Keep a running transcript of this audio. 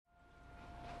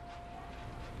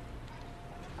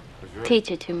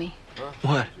Teach it to me.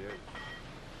 What?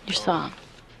 Your song.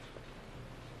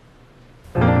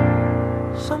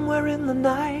 Somewhere in the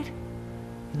night,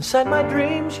 inside my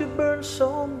dreams you burn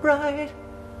so bright,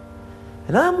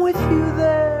 and I'm with you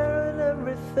there and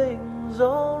everything's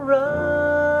alright.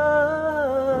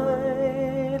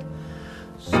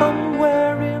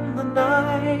 Somewhere in the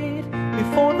night,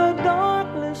 before the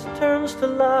darkness turns to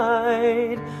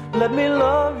light, let me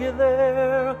love you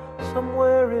there,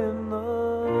 somewhere in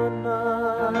the night.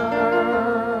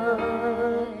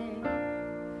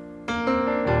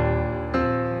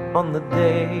 On the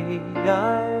day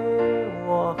I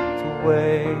walked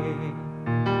away,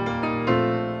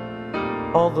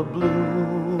 all the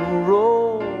blue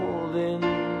rolled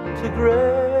into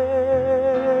gray.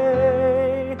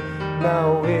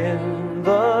 Now in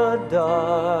the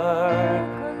dark,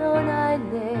 alone I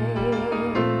lay.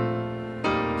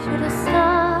 Should have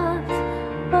stopped,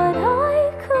 but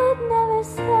I could never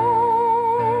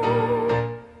stay.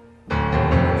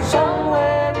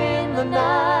 Somewhere in the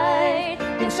night,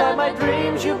 inside my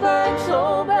dreams you burn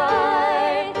so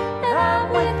bright, and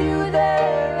I'm with you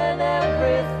there and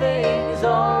everything's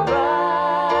alright.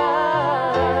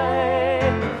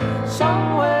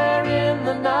 Somewhere in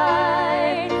the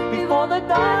night, before the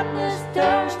darkness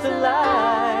turns to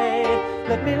light,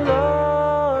 let me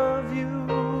love you.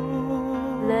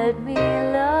 Let me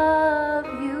love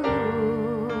you.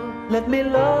 Let me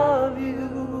love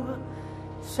you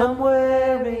somewhere